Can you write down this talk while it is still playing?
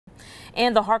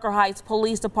And the Harker Heights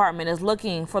Police Department is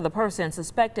looking for the person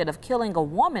suspected of killing a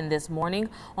woman this morning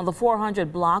on the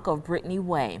 400 block of Brittany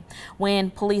Way. When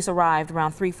police arrived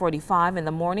around 3:45 in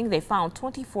the morning, they found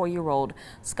 24-year-old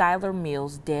Skylar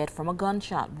Mills dead from a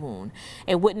gunshot wound.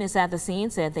 A witness at the scene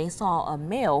said they saw a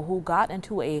male who got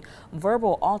into a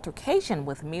verbal altercation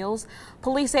with Mills.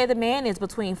 Police say the man is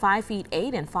between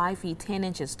 5'8" and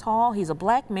 5'10" tall. He's a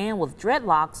black man with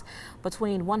dreadlocks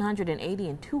between 180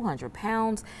 and 200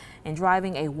 pounds and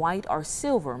driving a white or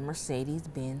silver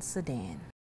Mercedes-Benz sedan.